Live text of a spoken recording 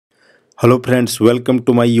Hello friends, welcome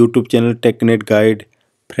to my YouTube channel TechNet Guide.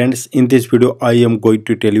 Friends, in this video I am going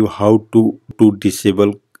to tell you how to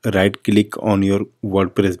disable right click on your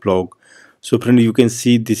WordPress blog. So friend, you can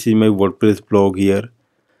see this is my WordPress blog here.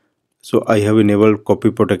 So I have enabled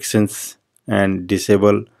copy protections and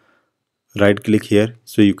disable right click here.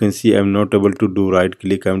 So you can see I'm not able to do right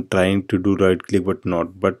click. I'm trying to do right click but not.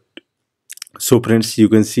 So friends, you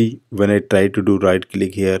can see when I try to do right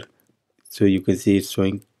click here, so you can see it's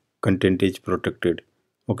showing content is protected.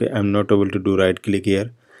 Okay, I'm not able to do right click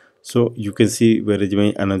here. So you can see where is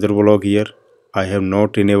my another blog here. I have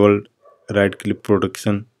not enabled right click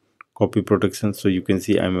protection, copy protection. So you can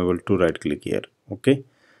see I'm able to right click here. Okay,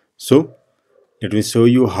 so let me show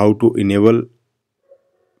you how to enable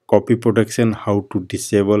copy protection, how to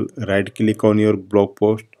disable right click on your blog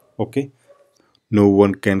post. Okay, no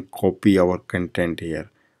one can copy our content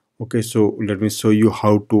here. Okay, so let me show you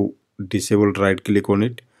how to disable right click on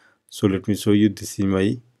it. So let me show you, this is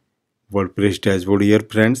my WordPress dashboard here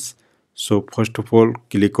friends. So first of all,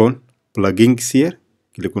 click on plugins here,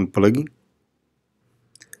 click on plugin.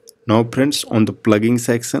 Now friends, on the plugin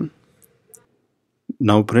section,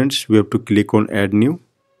 now friends, we have to click on add new,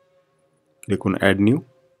 click on add new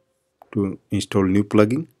to install new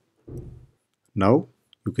plugin. Now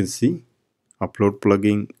you can see upload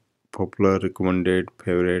plugin, popular, recommended,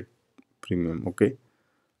 favorite, premium. Okay,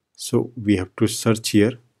 so we have to search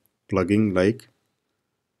here plugin like,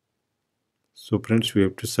 so friends, we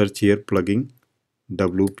have to search here plugin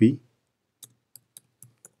WP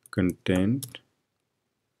content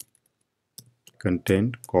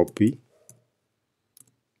copy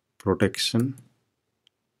protection.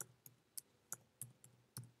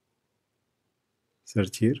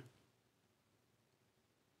 Search here.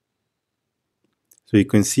 So you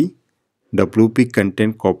can see WP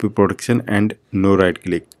content copy protection and no right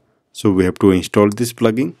click. So we have to install this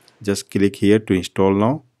plugin. Just click here to install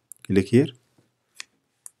now. Click here.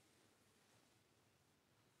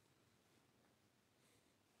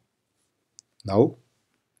 Now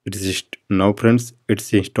now friends,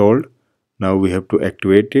 it's installed. Now we have to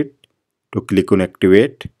activate it. To click on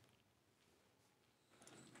activate.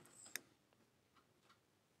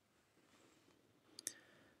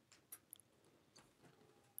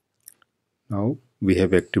 Now we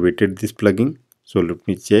have activated this plugin. So let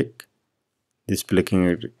me check this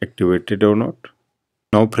plugin is activated or not.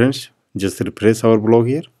 Now friends, just refresh our blog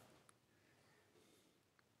here.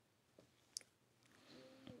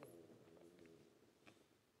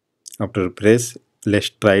 After refresh, let's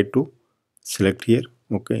try to select here.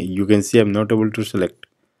 Okay, you can see I'm not able to select.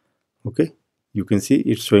 Okay, you can see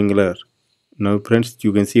it's showing error. Now friends,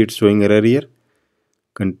 you can see it's showing error here.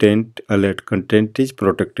 Content alert, content is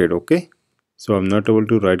protected. Okay, so I'm not able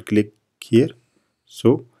to right click here.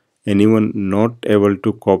 So anyone not able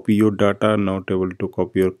to copy your data, not able to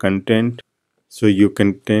copy your content, so your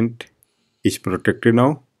content is protected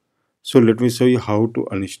now. So let me show you how to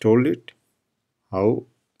uninstall it, how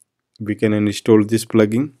we can uninstall this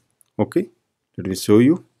plugin. Okay, let me show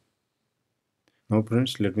you. Now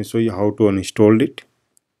friends, let me show you how to uninstall it.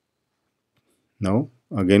 Now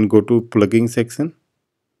again go to plugin section.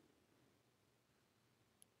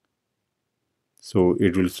 So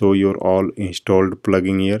it will show your all installed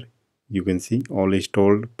plugin here. You can see all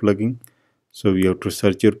installed plugin. So you have to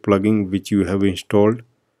search your plugin which you have installed.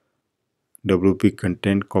 WP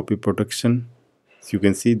content copy protection. So you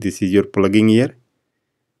can see this is your plugin here.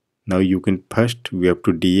 Now you can first, we have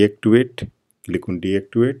to deactivate. Click on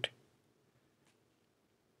deactivate.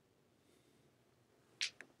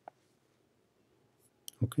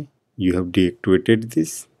 Okay, you have deactivated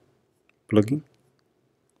this plugin.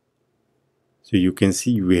 So you can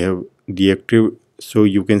see we have deactivated. So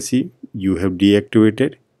you can see you have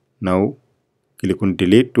deactivated. Now click on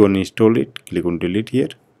delete to uninstall it. Click on delete here.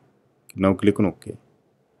 Now click on OK.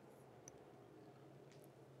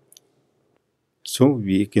 So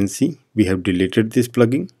we can see we have deleted this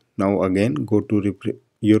plugin. Now again go to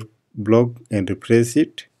your blog and refresh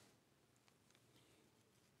it.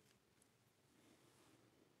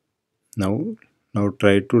 Now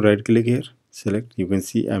try to right click here, select. You can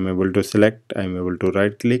see I'm able to select, I'm able to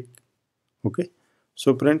right click. Okay,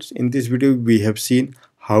 so friends, in this video we have seen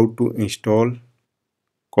how to install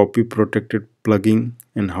copy protected plugin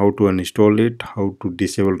and how to uninstall it, how to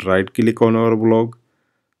disable right click on our blog.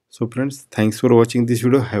 So friends, thanks for watching this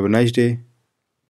video. Have a nice day.